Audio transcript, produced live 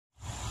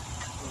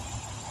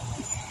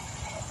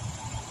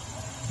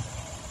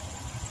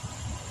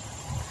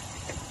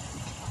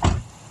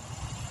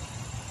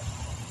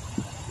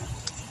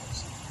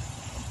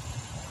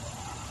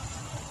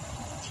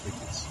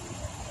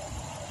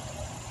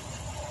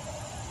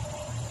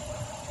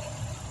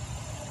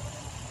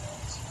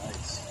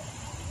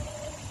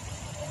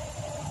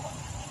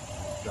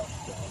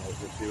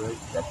do it.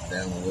 Dropped it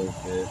down a little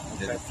bit.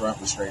 Did the front,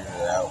 we straightened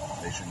it out.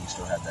 Make sure you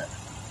still have that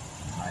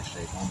nice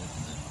shape on it.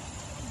 And then,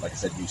 like I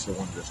said, you still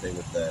wanted to stay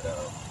with that,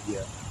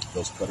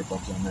 those cutter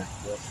bumps on there.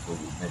 Yep. So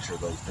we make sure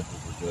those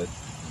pimples were good.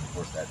 And of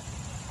course, that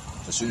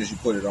as soon as you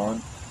put it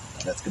on,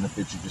 that's going to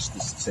fit you just the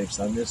same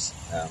snugness.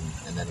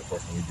 And then, of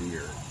course, when you do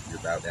your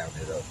bow down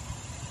hit up,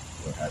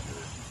 you'll have your.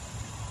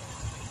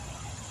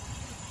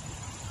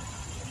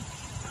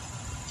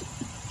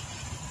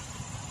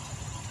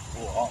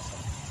 Oh, awesome.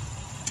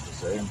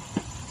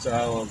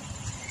 So,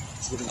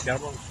 Sweden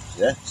Cowboy?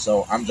 Yeah,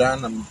 so I'm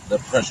John. I'm the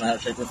professional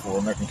hat shaper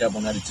for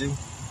AmericanCowboy92.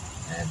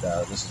 And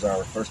this is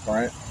our first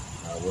client.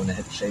 We're going to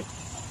hit shape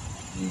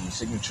the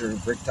signature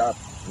brick top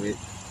with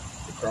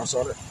the cross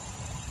on it.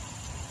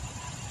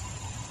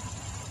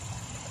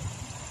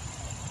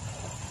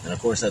 And of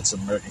course, that's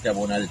American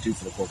Cowboy 92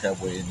 for the poor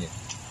cowboy in you.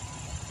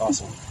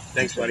 Awesome.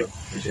 Thanks, buddy.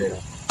 Appreciate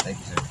it. Thank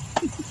you,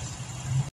 sir.